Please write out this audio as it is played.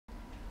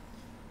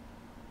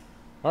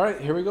All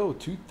right, here we go.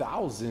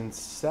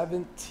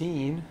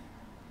 2017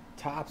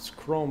 Topps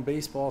Chrome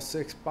Baseball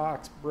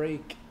 6-box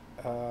break.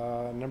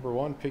 Number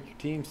one, pick your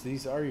teams.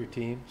 These are your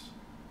teams.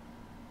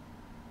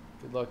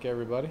 Good luck,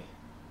 everybody.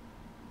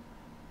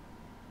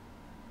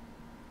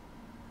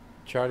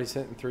 Charlie's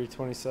hitting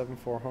 327,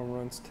 4 home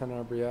runs, 10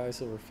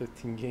 RBIs over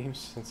 15 games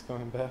since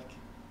coming back.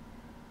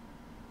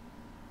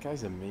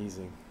 Guy's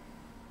amazing.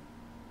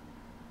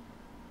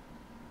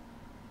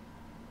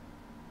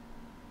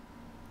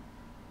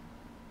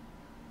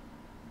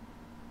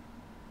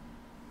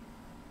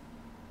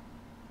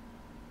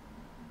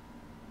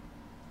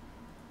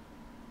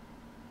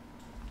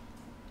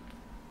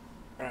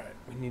 All right,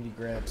 we need to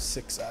grab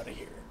 6 out of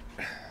here.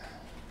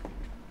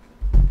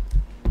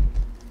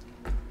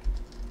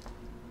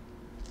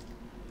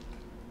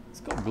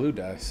 Let's go blue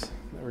dice.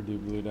 Never do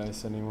blue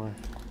dice anymore.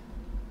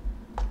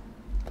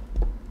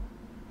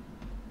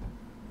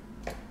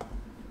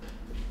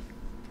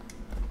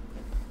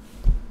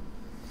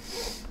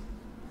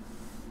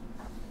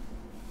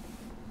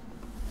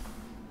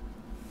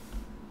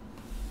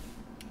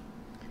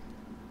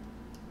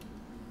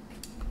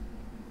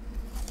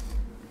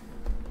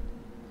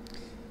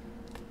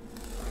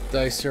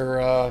 Dice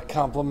are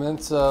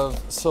compliments of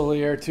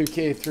Solier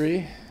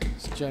 2K3.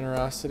 It's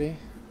generosity.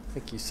 I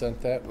think you sent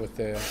that with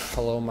a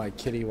hello my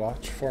kitty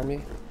watch for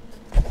me.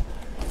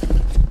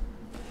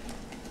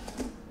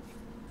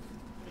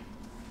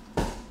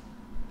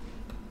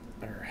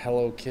 Or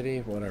Hello Kitty,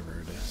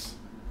 whatever it is.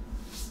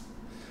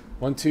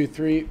 1, 2,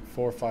 3,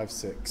 4, 5,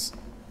 6.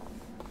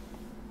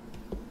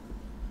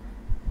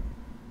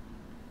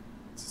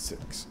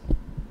 6.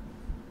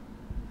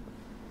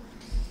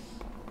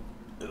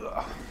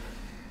 Ugh.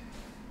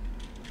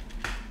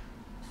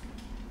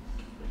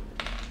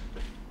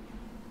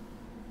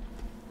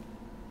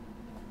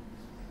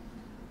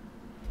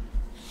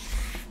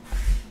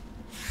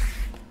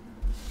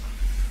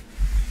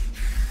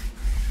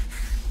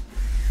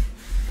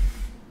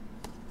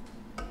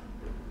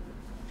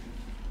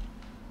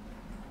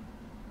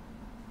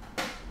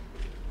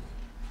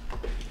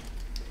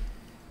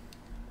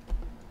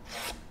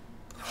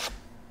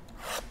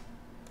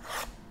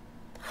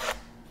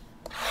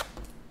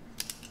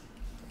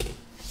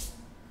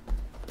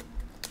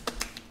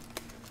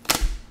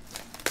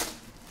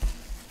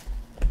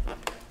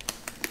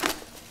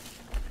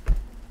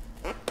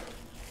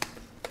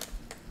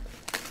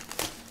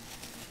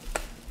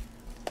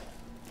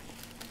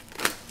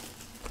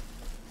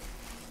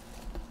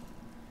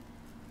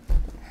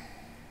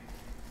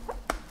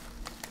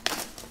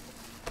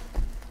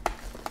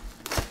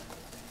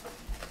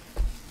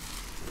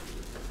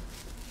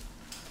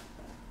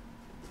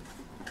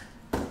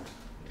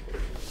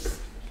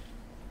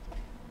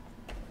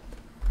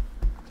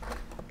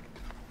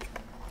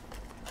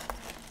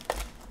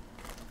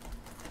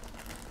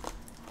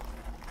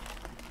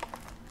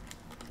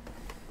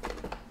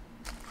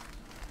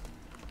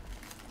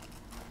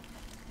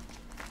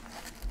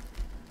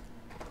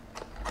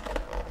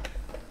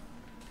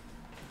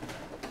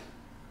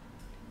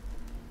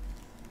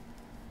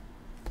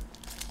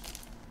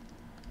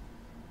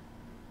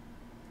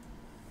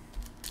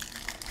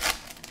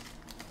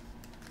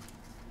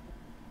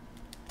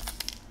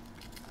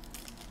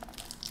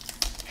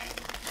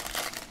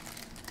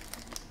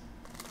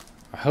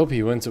 I hope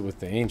he wins it with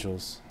the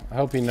Angels. I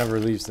hope he never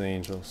leaves the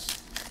Angels.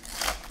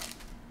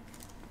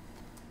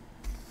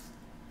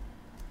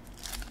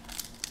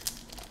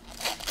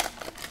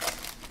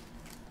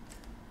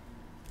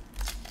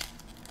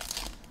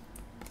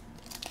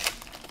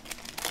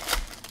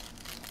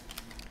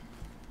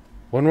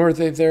 When were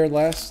they there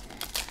last?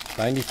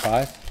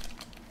 95?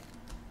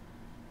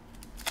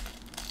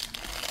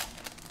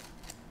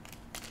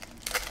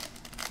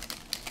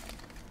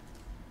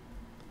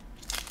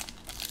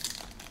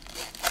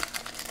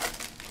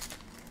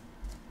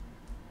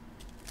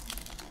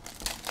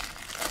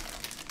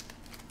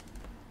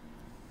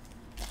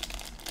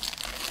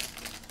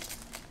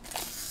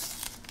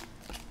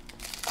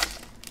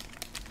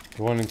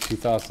 The one in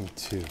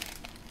 2002.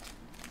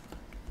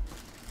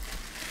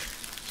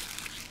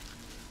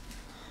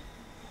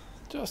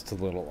 Just a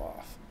little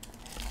off.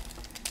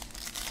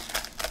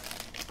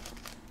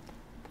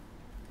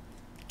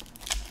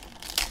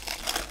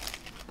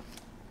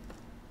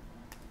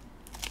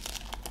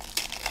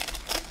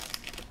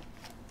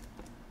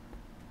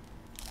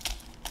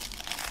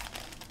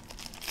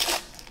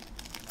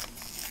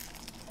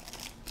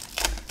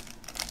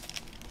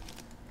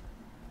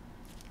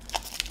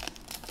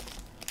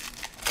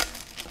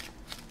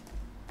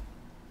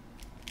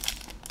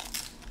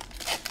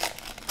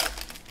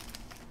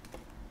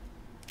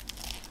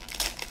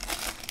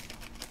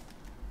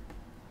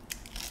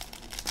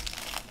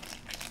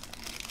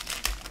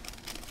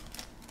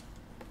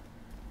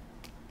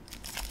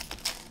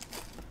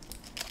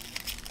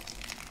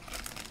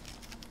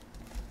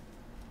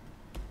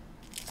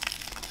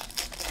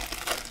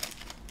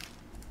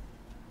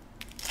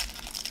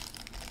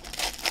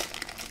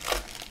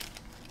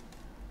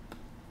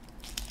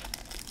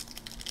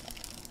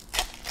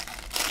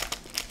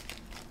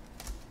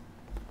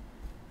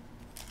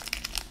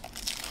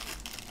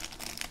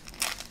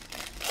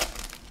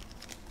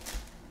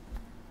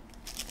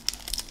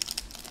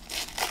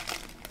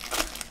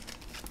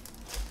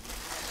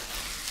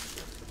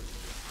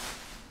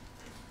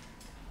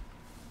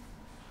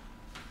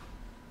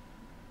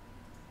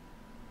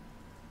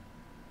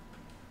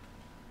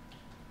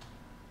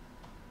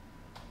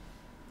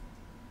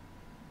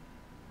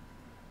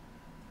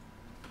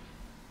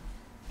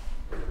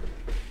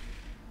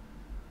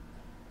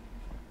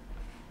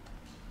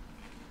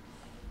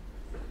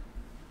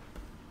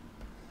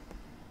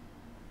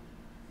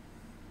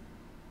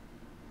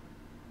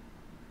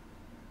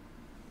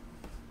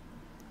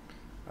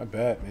 I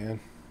bet,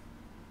 man.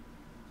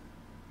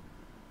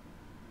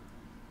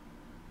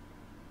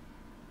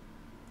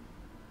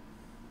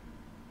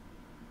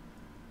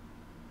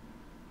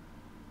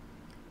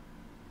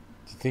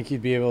 Do you think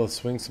you'd be able to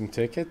swing some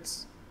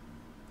tickets?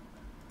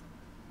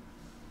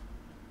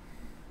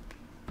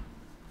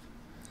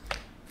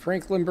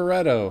 Franklin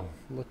Barreto.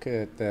 Look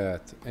at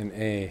that. An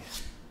A.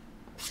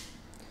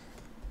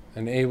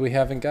 An A we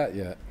haven't got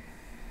yet.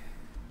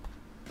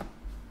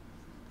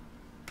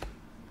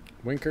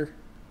 Winker.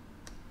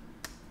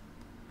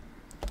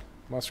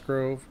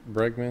 Musgrove.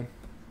 Bregman.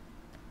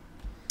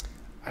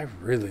 I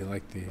really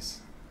like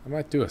these. I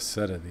might do a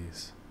set of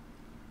these.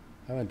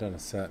 I haven't done a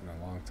set in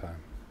a long time.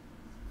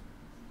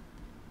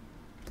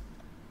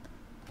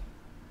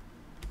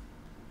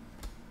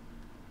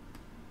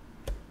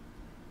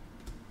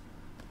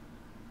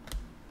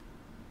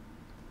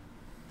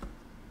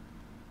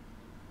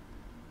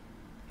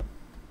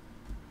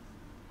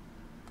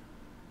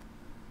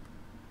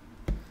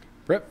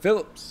 Brett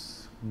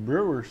Phillips,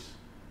 Brewers,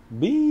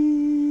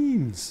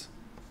 Beans.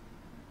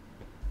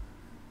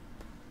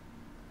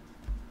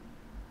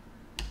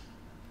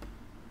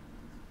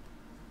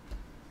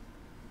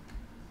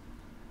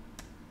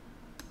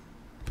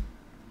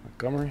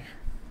 Montgomery,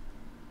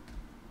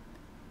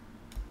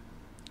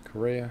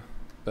 Correa,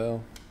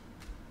 Bell.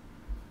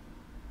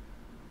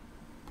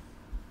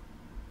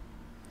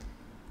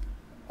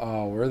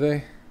 Oh, were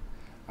they?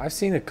 I've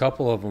seen a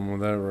couple of them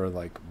that were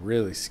like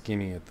really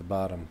skinny at the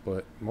bottom,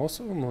 but most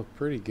of them look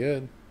pretty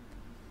good.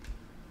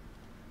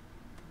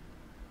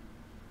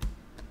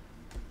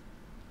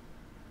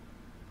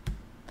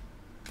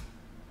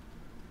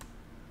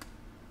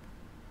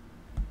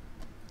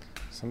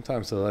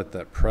 Sometimes I let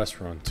that press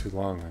run too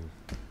long on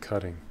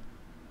cutting.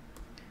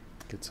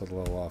 Gets a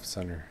little off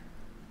center.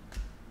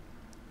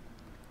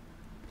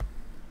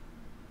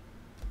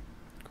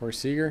 Corey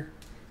Seager,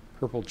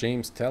 purple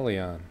James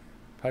Talion,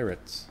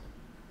 Pirates.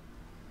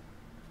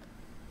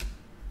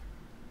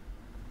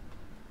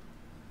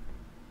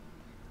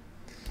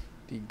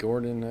 D.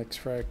 Gordon,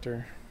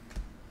 X-Fractor.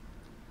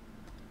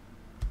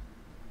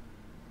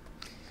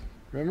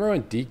 Remember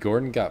when D.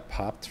 Gordon got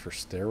popped for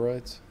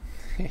steroids?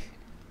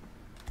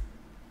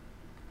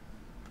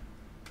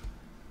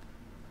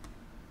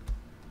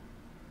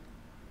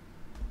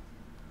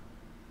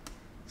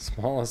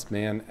 Smallest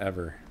man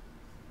ever.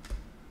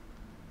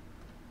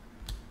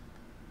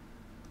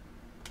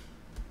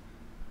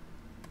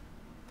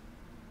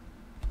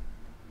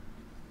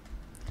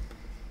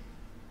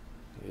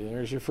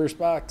 Here's your first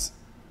box.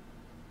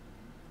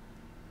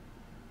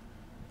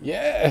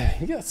 Yeah,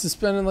 he got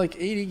suspended like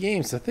 80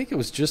 games. I think it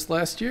was just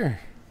last year.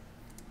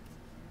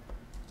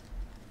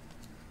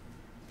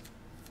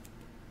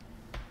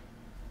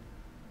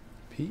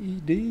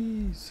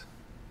 PEDs.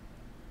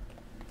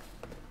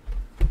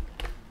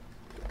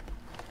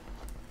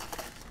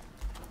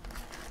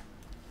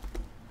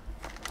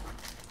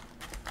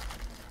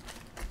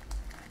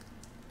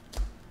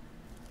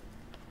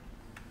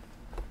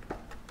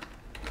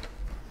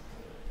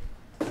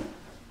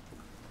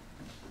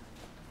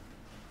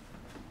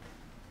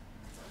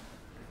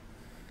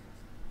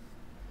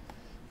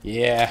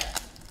 Yeah.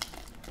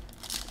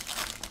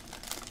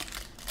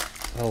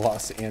 The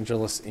Los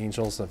Angeles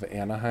Angels of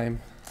Anaheim.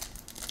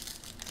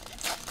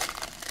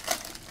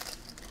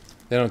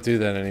 They don't do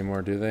that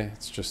anymore, do they?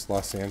 It's just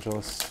Los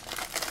Angeles.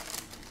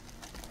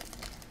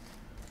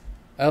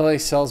 LA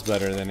sells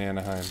better than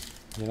Anaheim.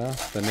 You know?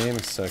 The name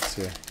is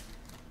sexier.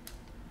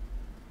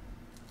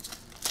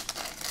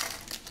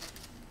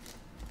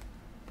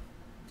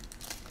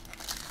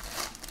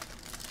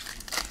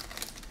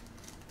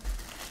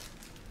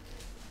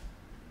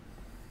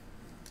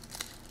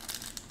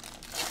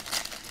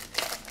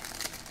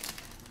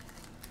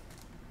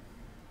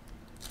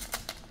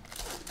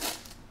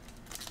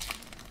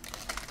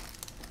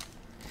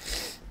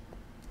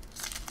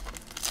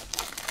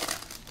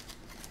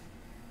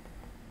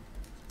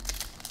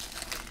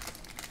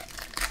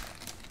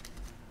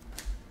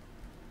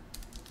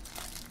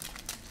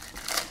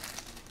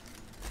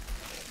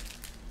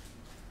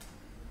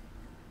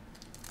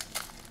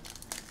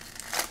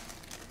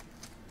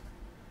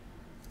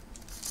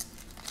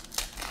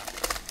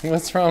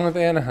 What's wrong with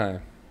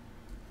Anaheim?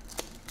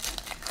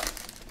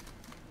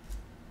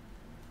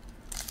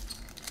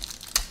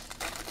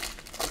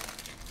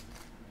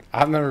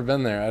 I've never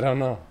been there. I don't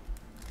know.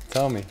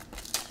 Tell me.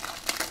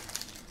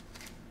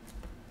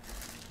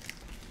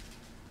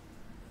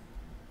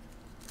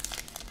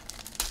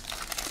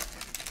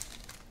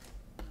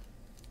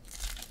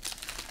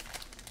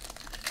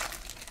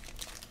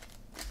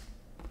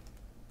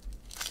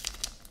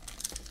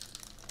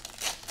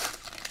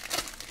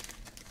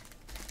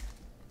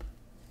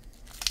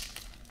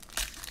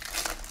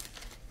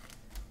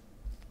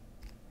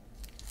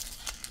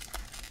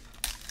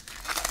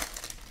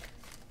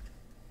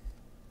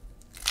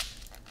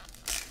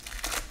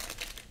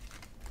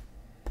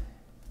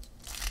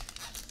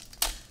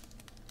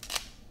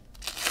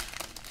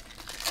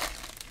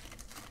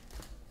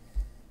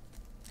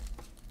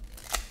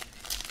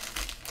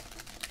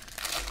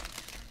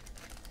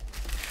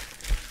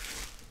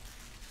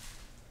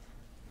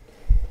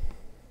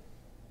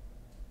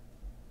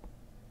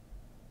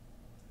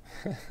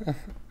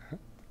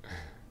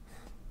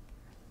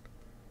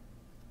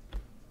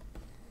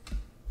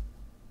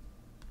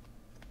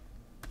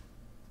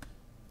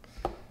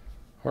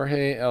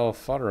 Jorge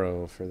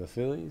Alfaro for the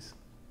Phillies.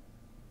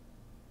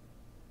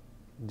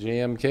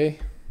 JMK.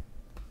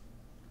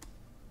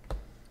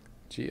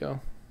 Gio.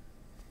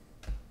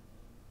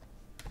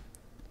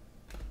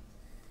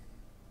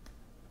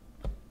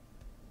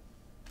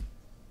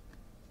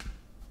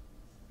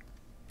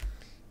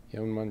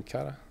 Yon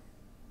Moncada.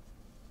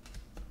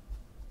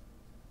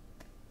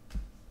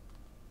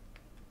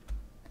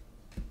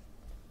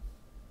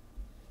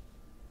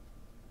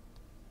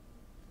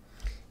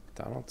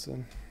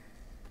 Donaldson.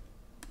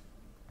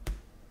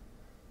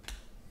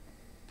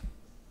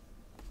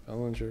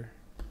 Bellinger.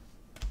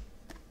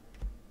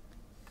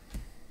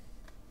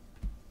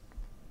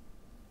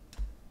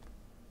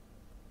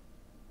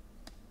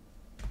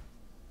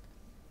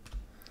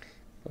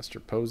 Buster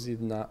Posey,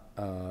 not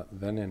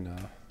then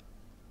in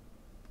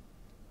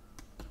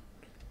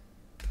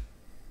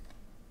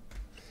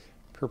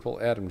purple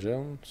Adam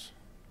Jones.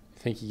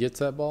 You think he gets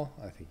that ball?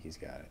 I think he's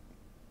got it.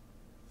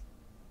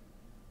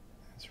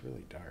 It's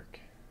really dark.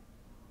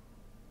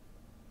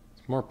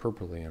 It's more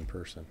purpley in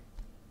person.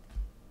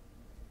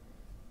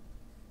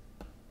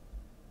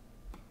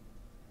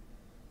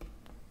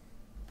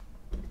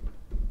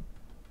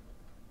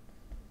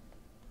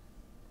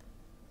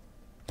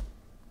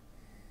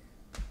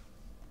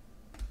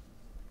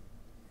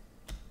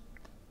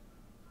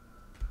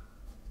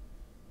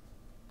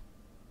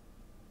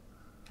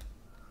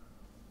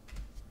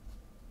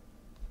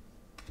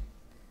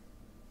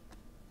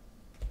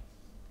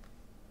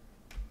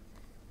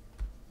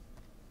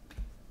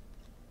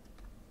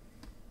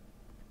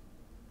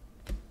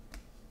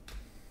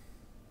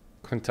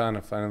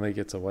 Quintana finally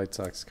gets a White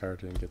Sox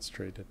card and gets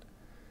traded.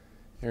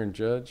 Aaron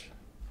Judge.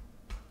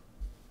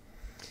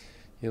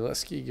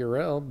 Yeleski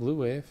Gurriel, Blue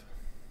Wave.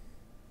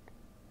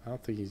 I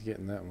don't think he's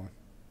getting that one.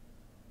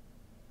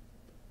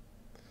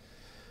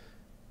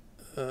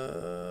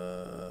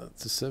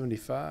 It's a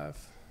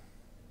 75.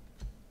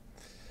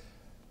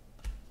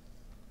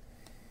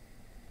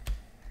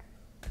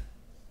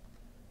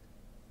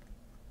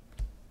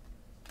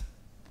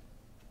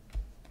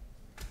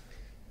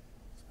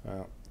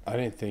 Well, I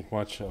didn't think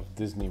much of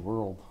Disney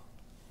World.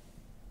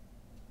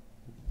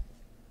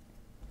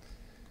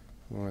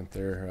 We went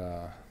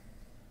there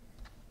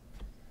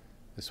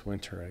this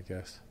winter, I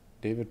guess.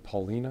 David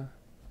Paulina.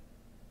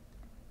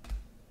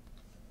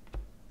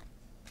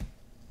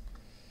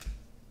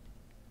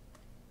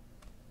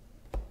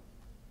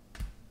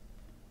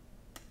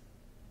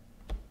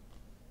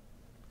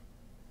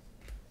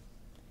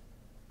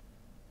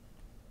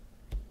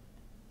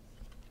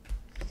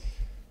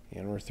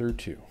 And we're through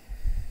 2.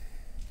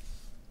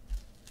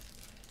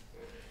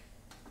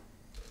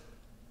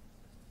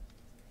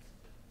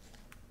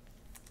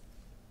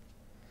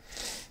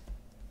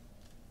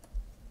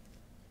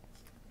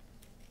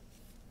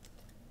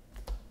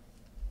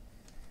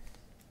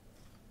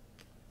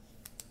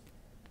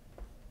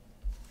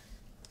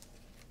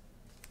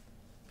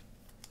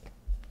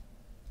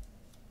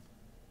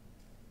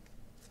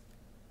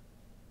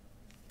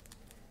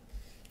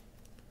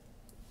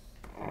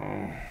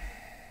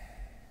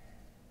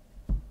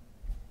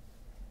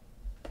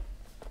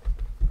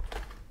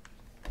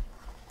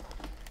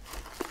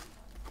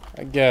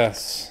 I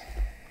guess.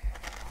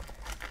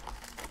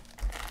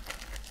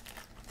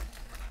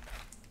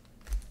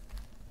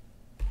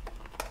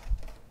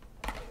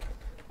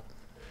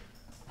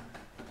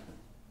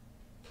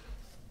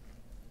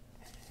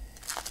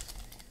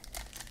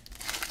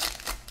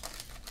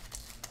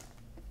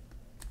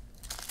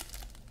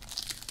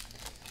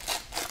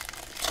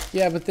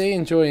 Yeah, but they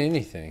enjoy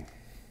anything.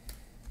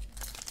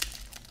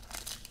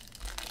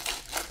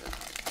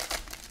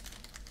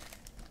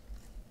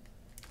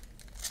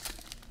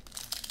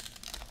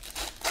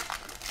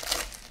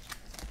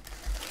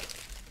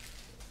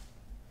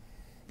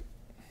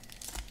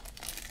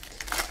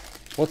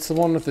 What's the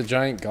one with the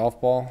giant golf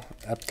ball?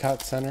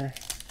 Epcot Center?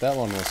 That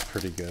one was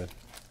pretty good.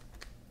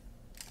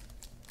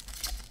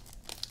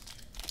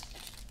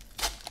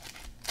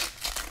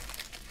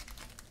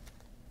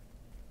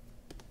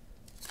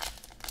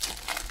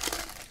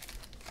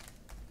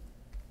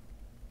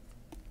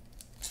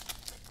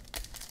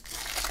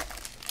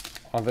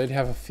 Oh, they'd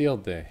have a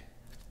field day.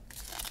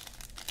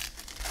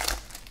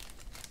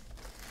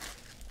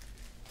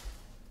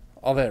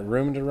 All that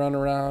room to run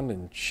around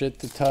and shit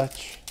to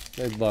touch.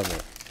 They'd love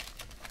it.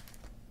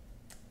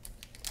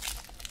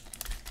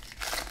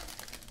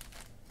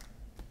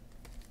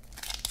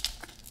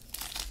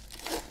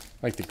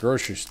 Like the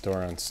grocery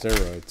store on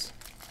steroids.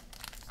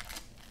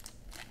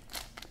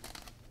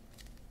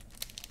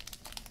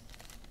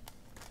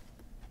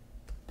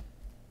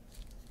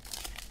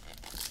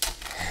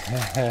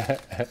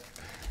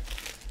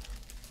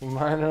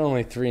 Mine are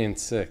only 3 and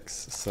 6,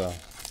 so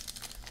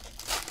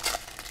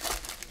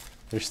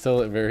they're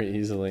still very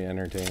easily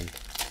entertained.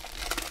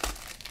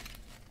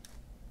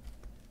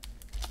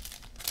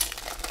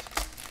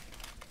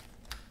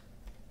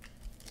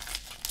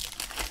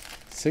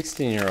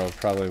 16-year-old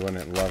probably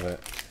wouldn't love it.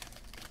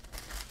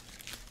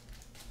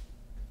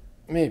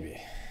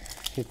 Maybe.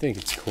 You'd think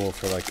it's cool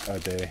for like a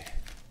day.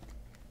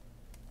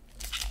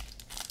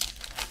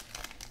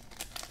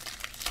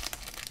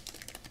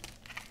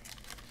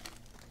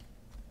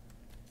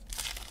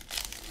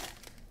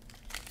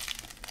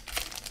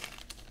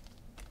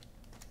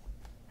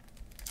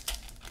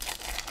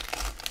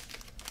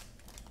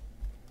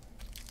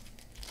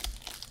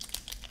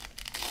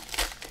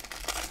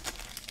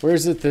 Where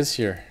is it this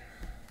year?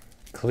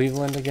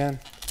 Cleveland again?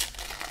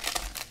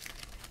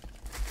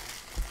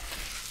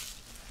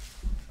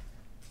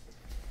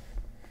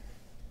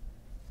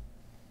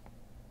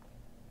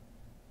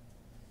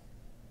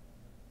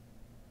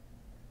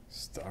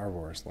 Star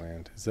Wars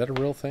Land. Is that a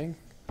real thing?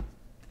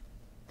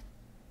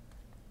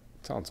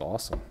 Sounds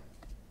awesome.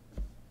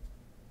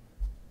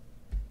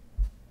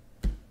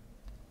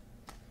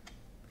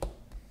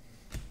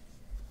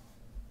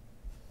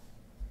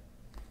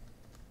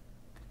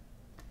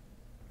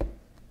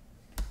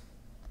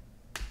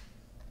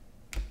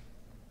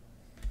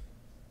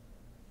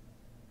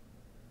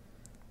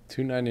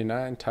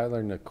 $2.99,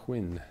 Tyler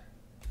McQuinn.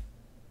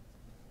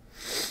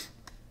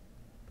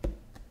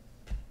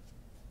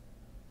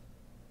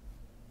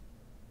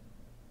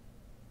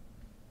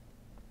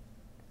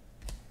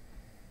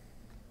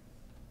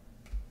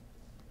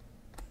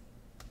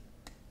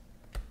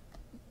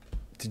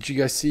 Did you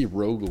guys see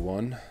Rogue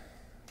One?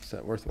 Is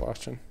that worth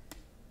watching?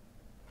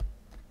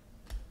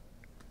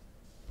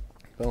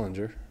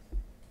 Bellinger.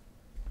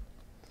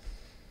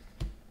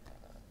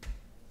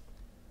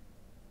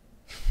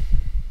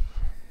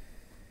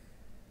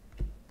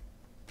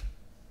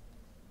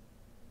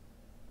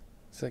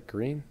 Is that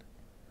green?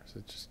 Or is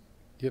it just,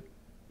 yep,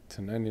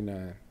 to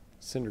 99.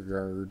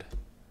 Syndergaard.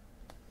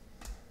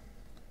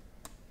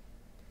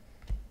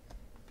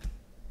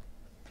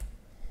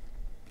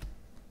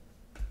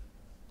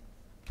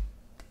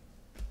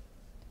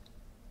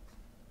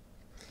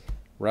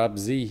 Rob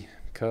Z,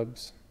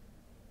 Cubs.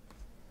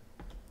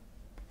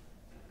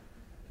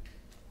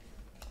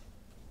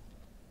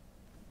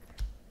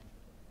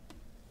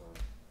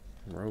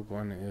 Rogue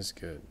One is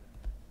good.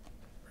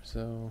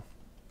 Brazil.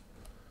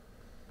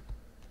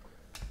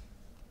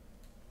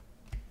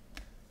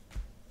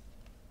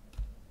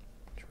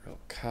 Drill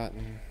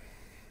Cotton.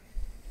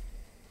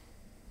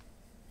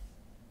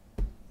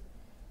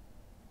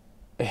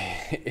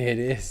 It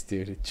is,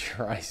 dude. It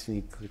drives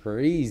me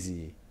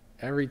crazy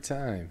every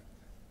time.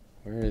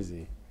 Where is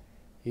he?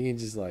 You can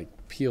just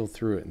like peel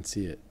through it and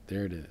see it.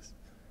 There it is.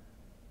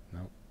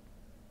 Nope.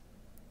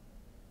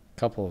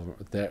 Couple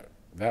of them.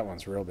 That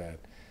one's real bad.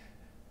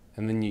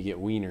 And then you get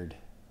wienered.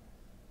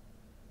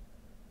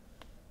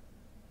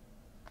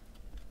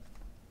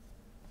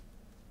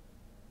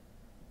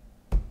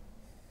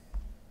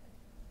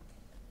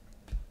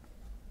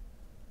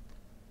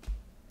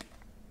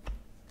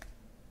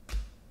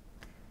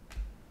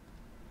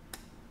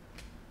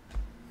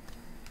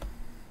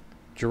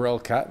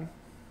 Jarrell Cotton.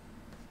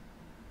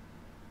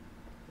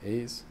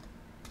 A's.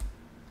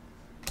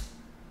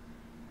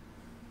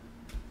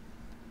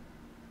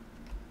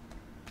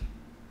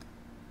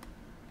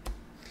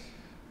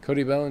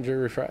 Cody Bellinger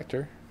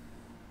refractor.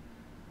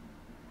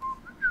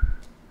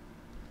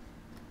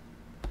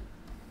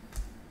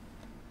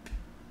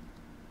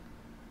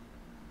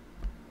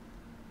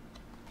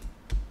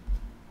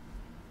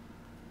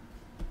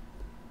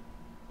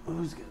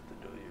 Who's got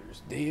the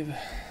Dodgers? Dave.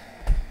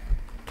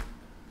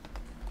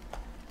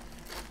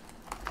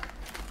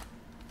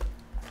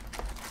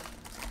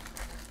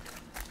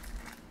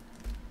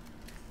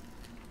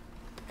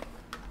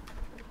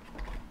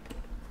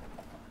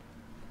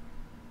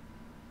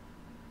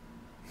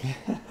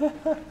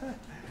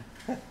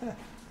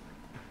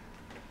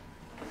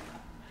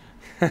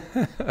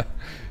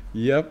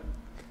 Yep.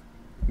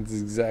 That's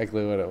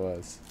exactly what it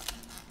was.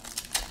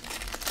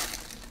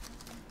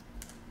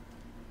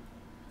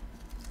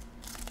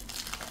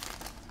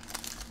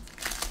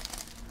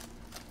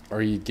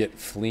 Or you get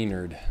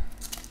fleenered.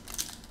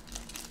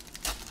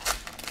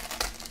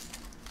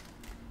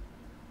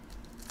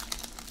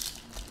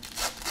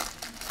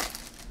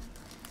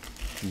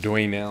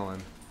 Dwayne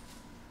Allen.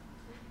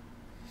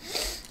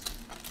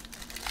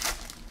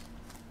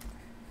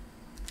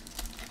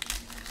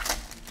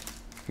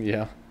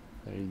 Yeah,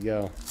 there you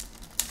go.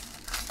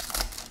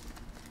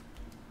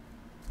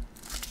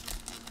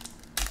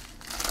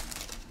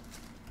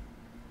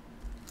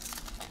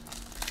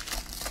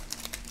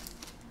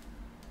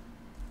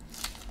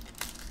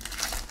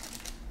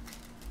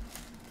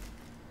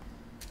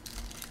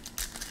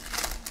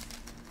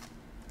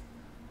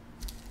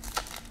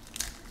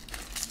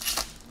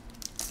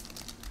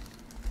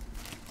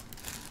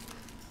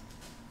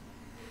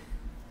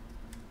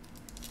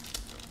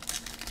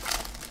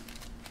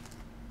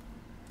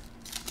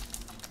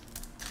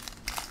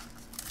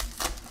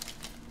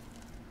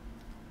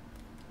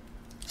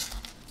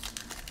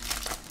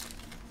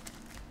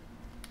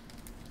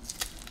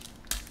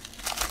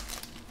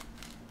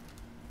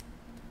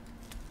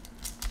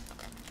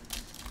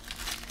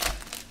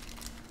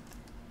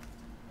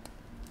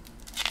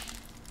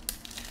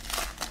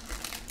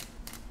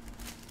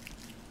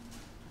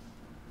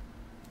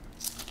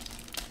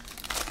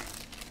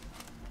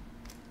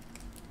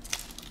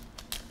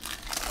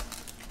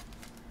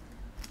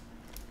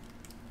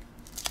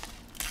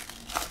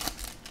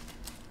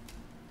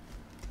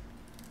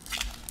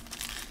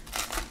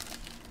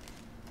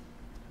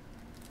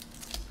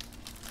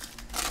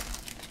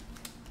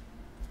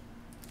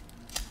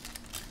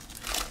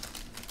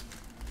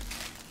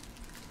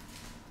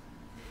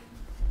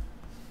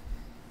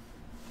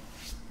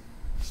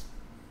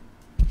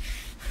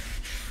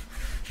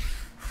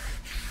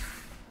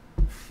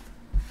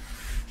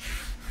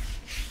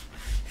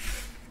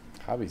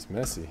 Hobby's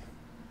messy.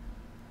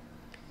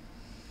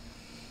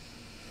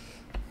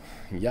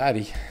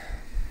 Yachty.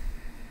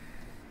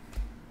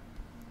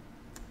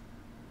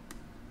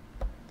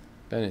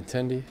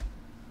 Benintendi.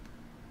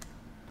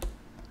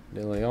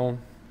 De Leon.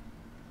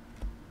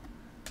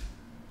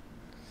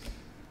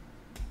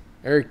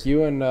 Eric,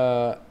 you and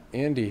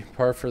Andy,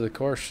 par for the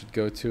course, should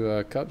go to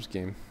a Cubs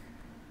game.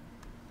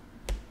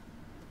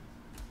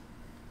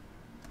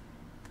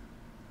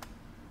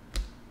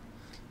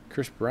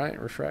 Chris Bryant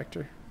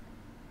refractor.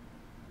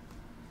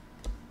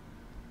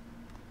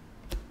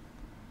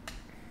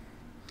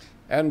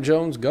 Adam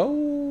Jones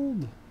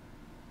gold.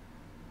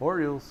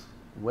 Orioles.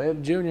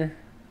 Webb Jr.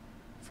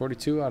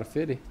 42 out of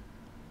 50.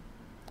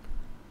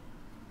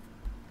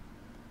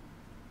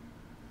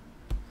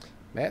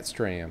 Matt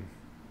Stram.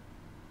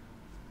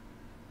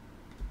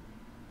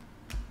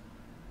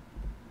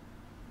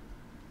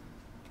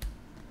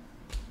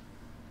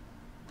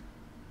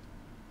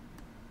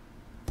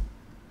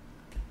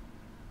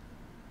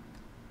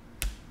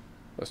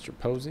 Buster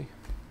Posey.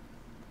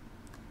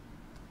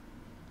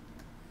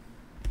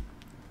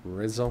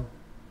 Rizzo.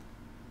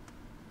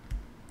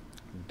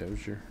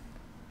 Dozier.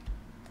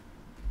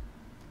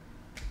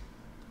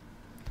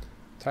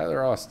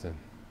 Tyler Austin.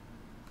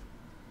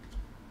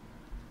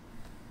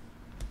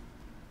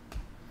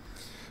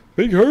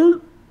 Big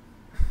Hurt.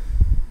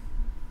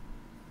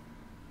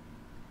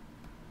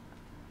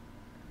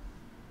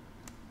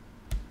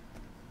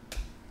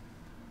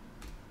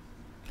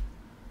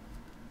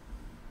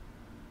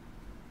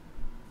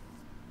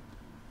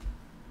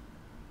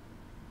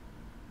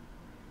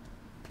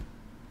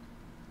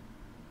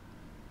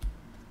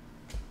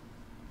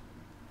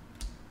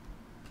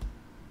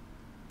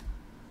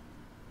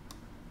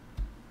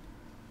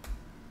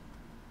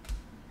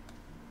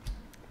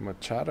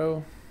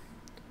 Machado.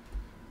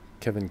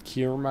 Kevin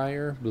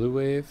Kiermaier, Blue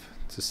Wave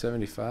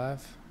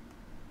 /75.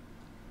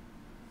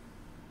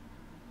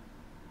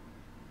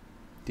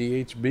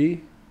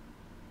 DHB.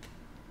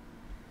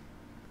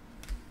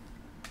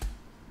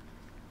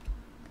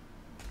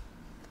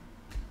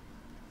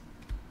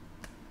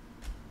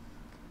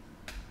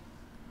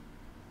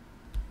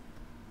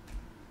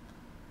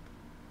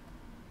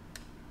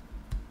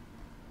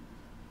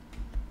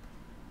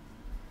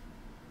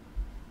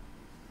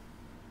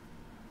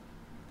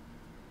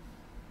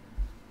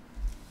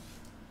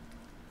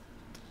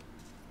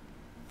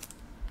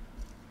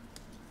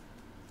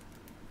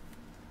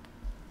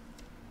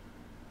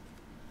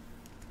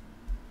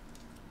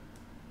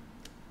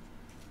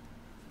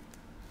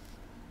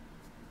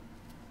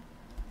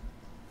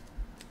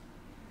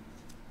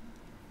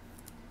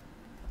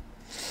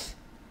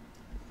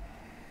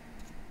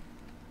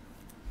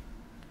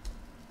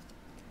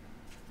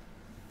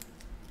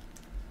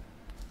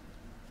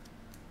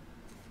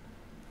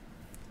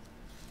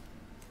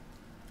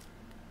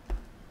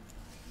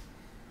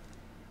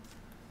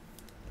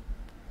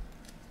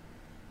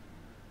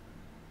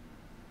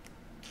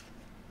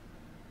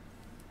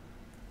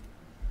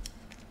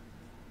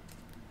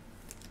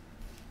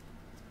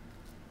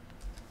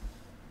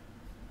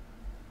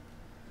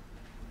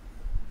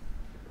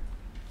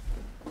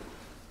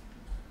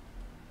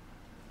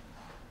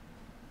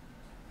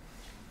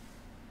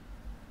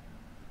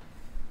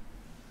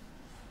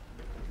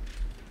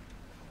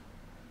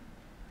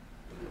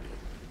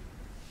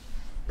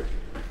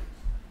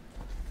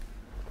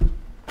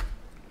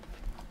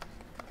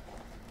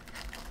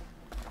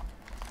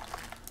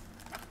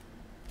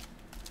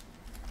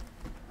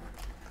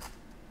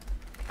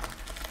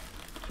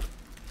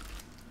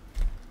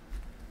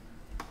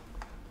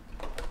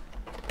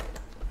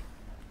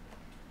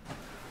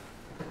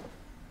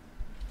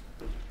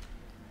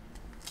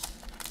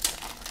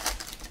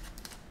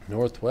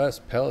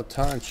 Northwest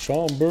Peloton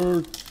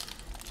Schomburg.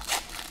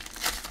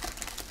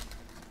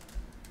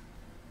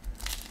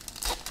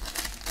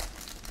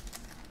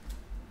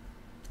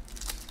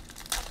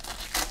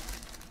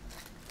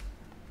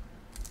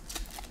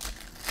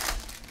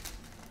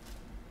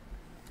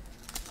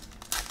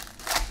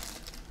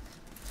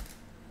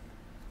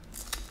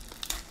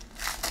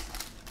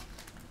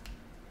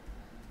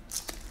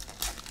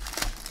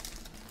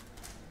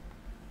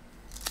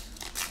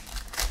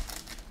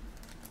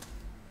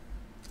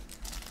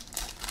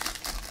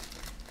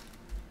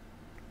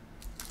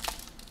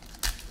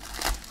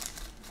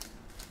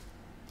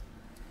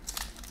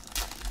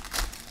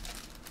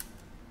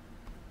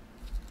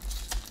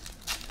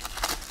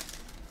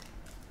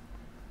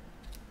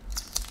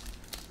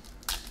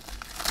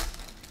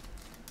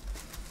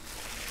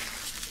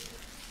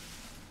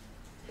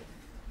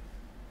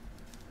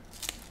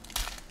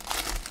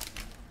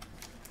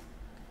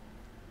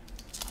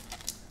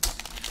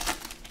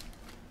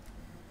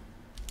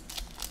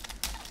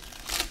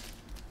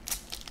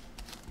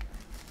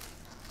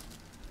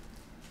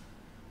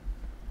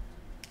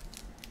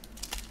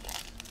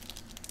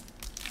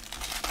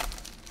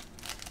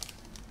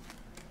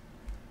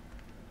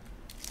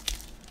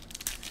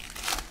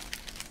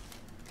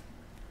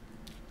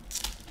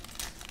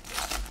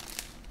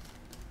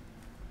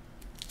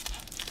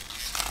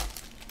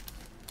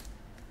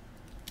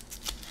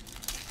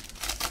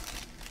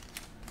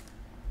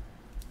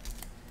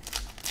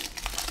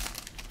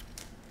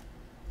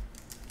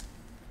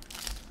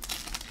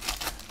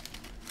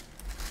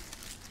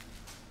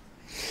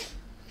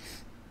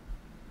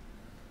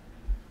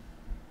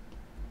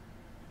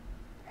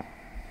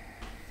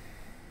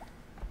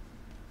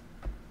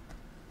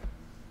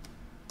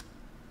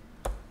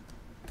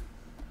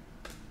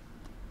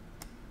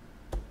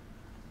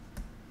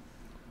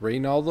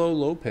 Reynaldo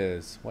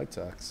Lopez, White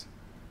Sox.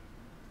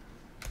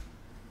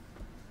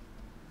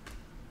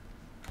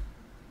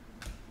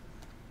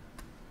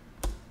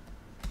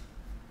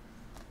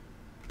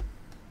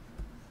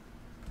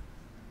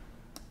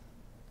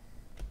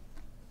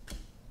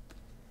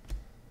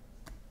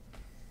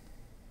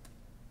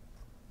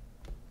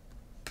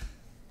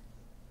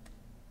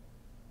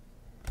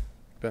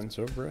 Ben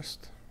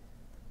Zobrist.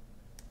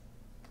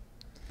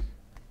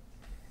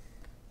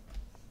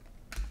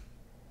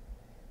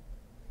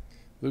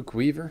 Luke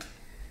Weaver.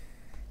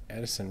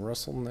 Addison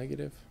Russell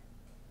negative.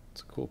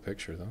 It's a cool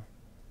picture though.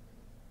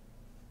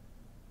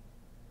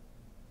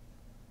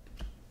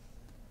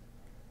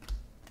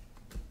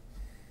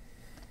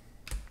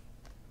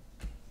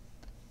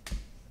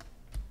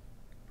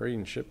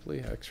 Braden Shipley,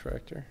 X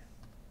Factor.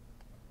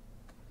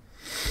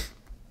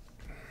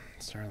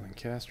 Starlin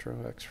Castro,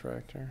 X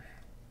Factor.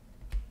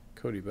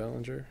 Cody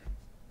Bellinger.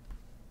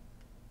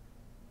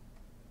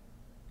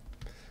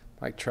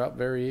 Mike Trout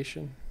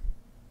variation.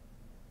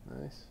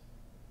 Nice.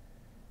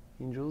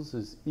 Angels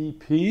is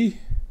EP.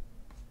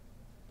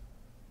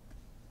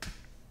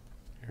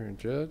 Aaron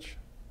Judge.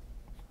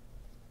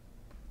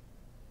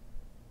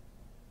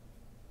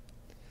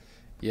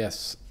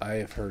 Yes, I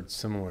have heard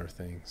similar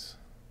things.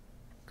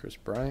 Chris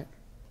Bryant.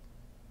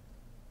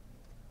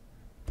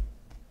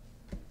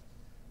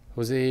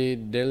 Jose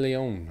De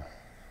Leon.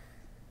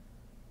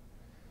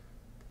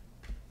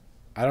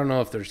 I don't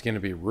know if there's going to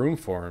be room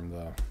for him,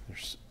 though.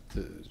 There's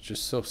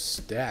just so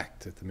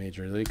stacked at the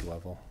major league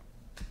level.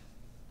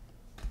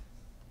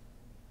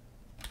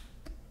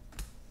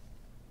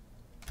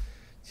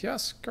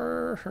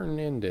 Teoscar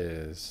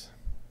Hernandez.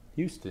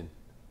 Houston.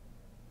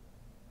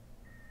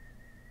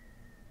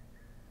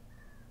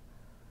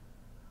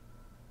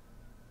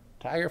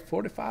 Tiger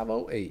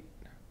 4508.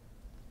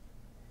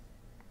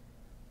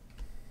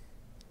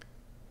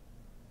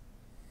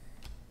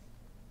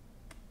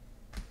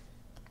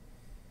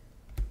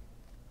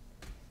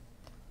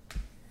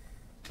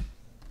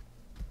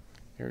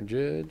 Aaron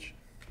Judge.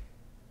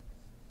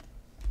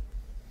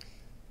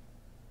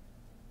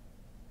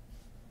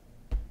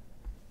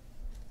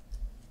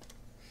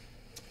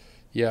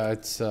 Yeah,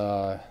 it's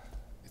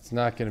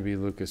not going to be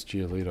Lucas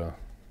Giolito.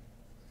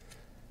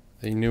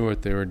 They knew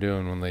what they were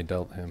doing when they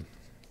dealt him.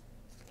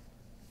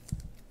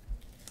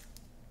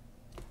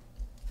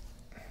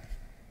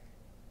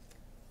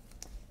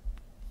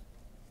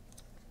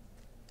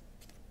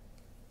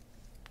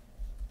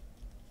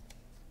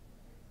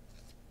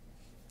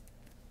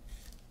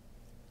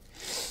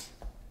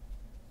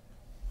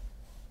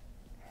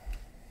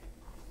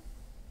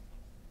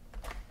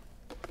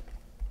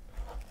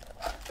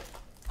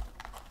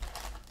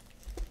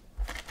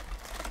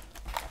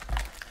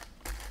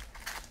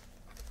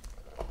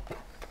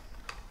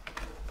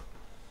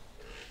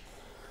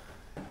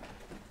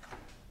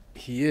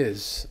 He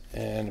is,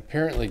 and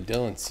apparently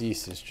Dylan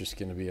Cease is just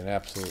going to be an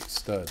absolute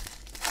stud.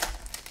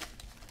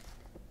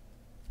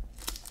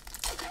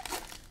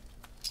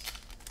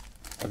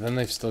 And then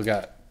they've still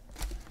got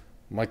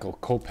Michael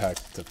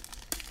Kopech to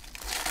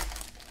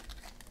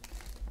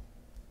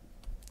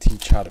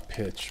teach how to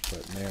pitch,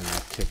 but man,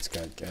 that kid's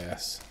got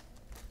gas.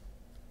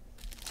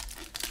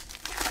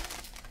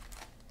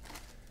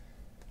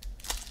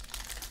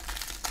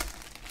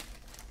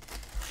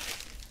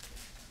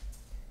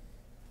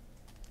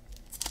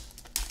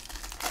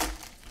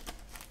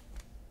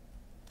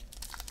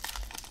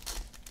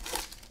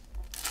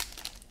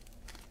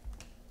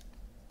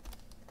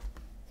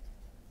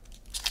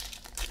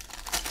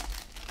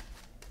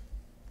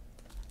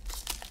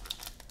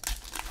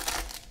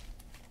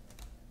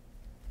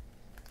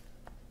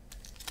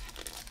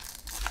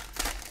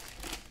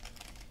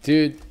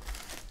 Dude,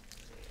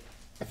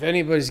 if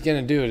anybody's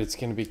going to do it, it's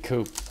going to be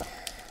Coop.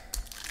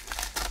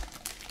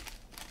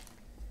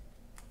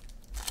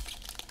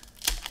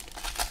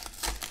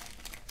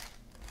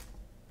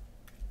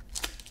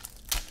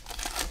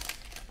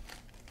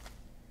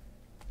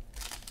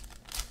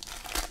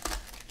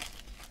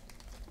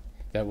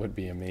 That would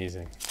be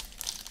amazing.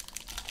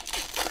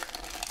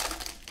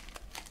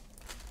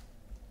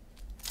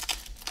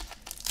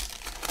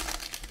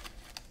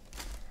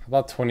 How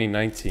about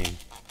 2019?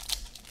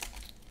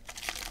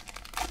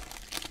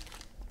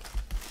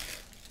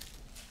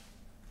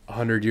 A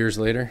 100 years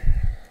later,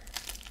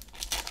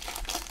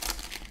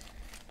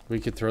 we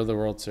could throw the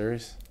World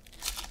Series.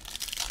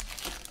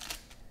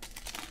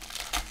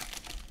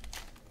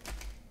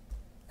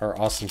 Our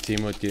awesome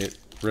team would get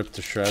ripped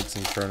to shreds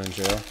and thrown in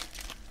jail.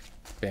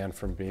 Banned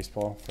from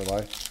baseball for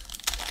life.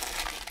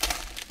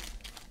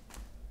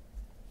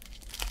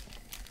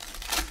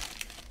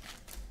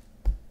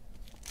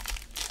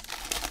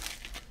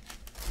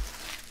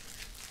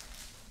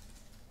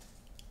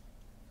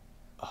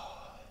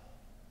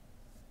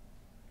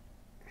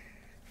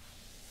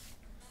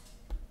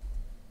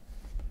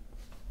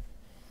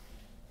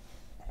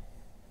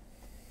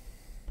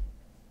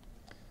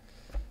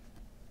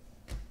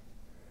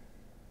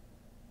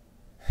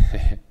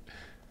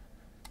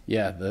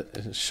 Yeah,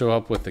 show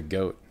up with the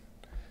GOAT.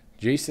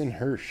 Jason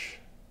Hirsch.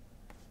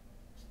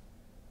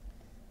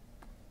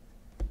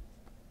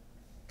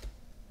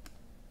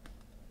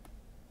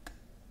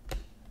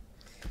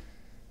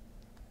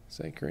 Is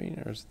that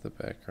green or is it the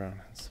background?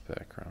 It's the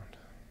background.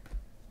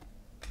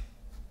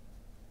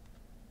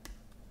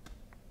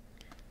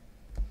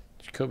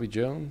 Jacoby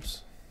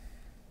Jones.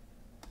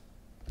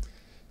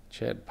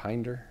 Chad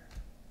Pinder.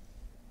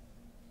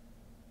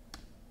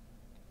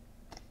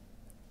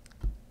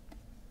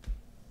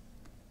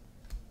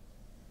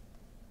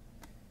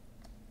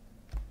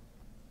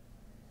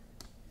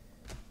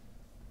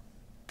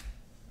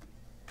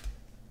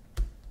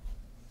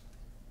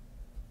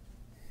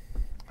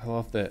 I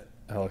love that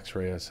Alex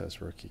Reyes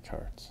has rookie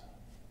cards.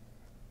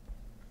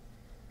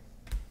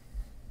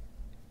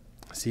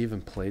 Has he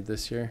even played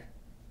this year?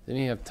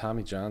 Didn't he have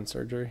Tommy John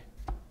surgery?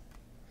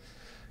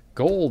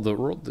 Gold,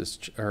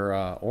 orange,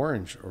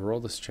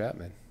 Aroldis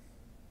Chapman.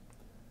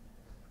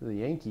 For the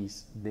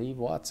Yankees, Dave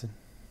Watson.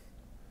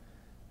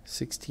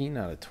 16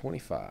 out of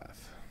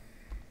 25.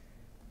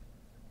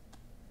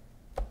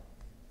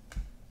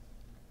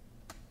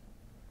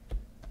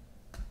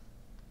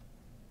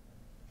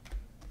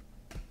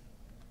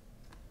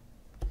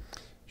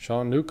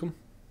 Sean Newcomb,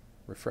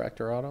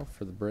 refractor auto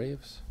for the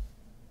Braves.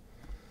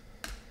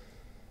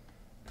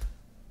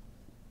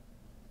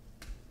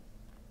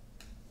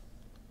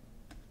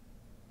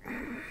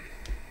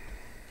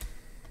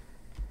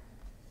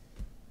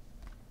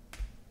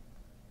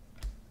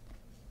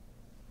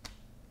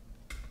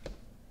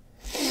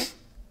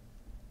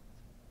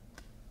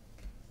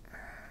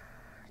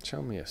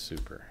 Show me a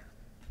super.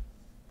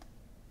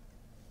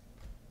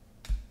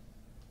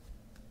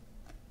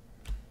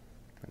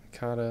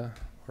 Mancada,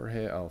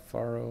 Jorge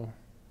Alfaro.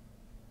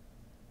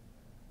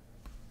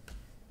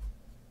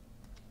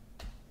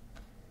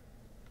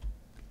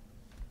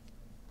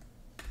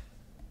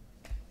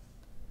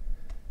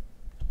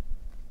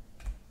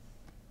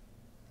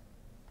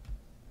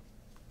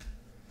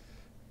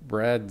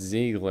 Brad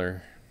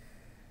Ziegler,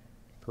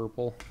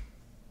 purple.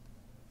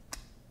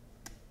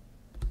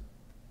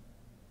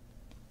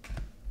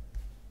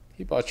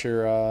 He bought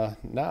your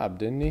knob,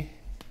 didn't he,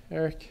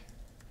 Eric?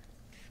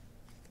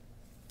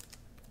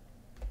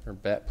 Or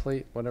bat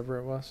plate, whatever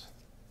it was.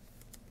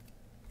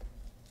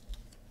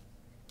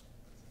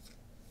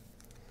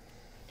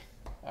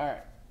 All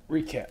right,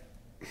 recap.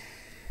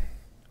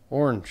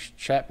 Orange,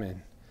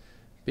 Chapman.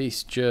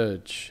 Base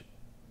Judge.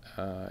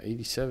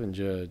 87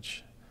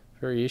 Judge.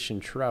 Variation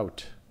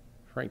Trout.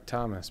 Frank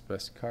Thomas,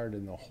 best card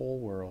in the whole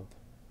world.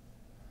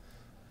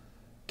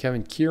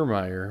 Kevin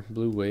Kiermaier,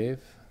 Blue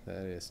Wave.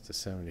 That is to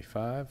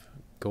 75.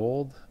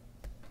 Gold.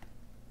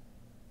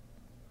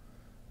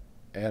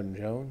 Adam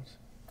Jones.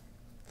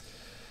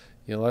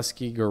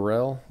 Yeleski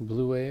Gurriel,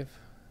 Blue Wave,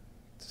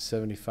 to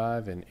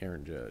 75, and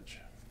Aaron Judge.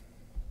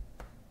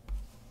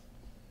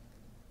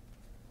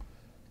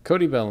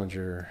 Cody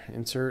Bellinger,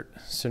 insert,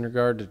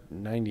 Syndergaard to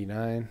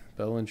 99,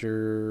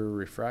 Bellinger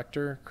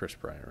refractor, Chris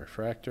Bryant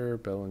refractor,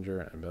 Bellinger,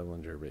 and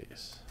Bellinger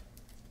base.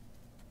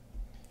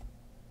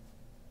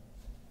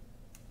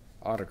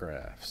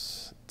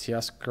 Autographs,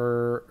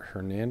 Teoscar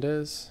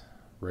Hernandez,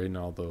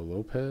 Reynaldo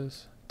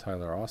Lopez,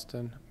 Tyler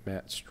Austin,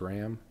 Matt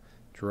Stram,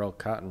 Jarrell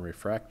Cotton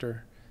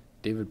refractor,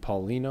 David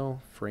Paulino,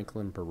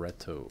 Franklin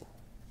Barreto,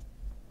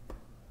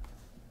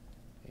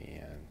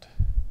 and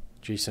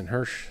Jason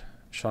Hirsch,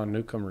 Sean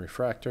Newcomb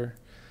refractor,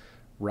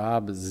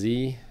 Rob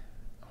Z,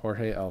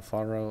 Jorge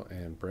Alfaro,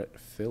 and Brett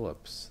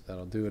Phillips.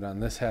 That'll do it on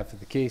this half of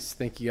the case.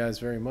 Thank you guys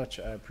very much.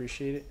 I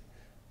appreciate it.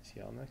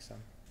 See y'all next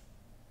time.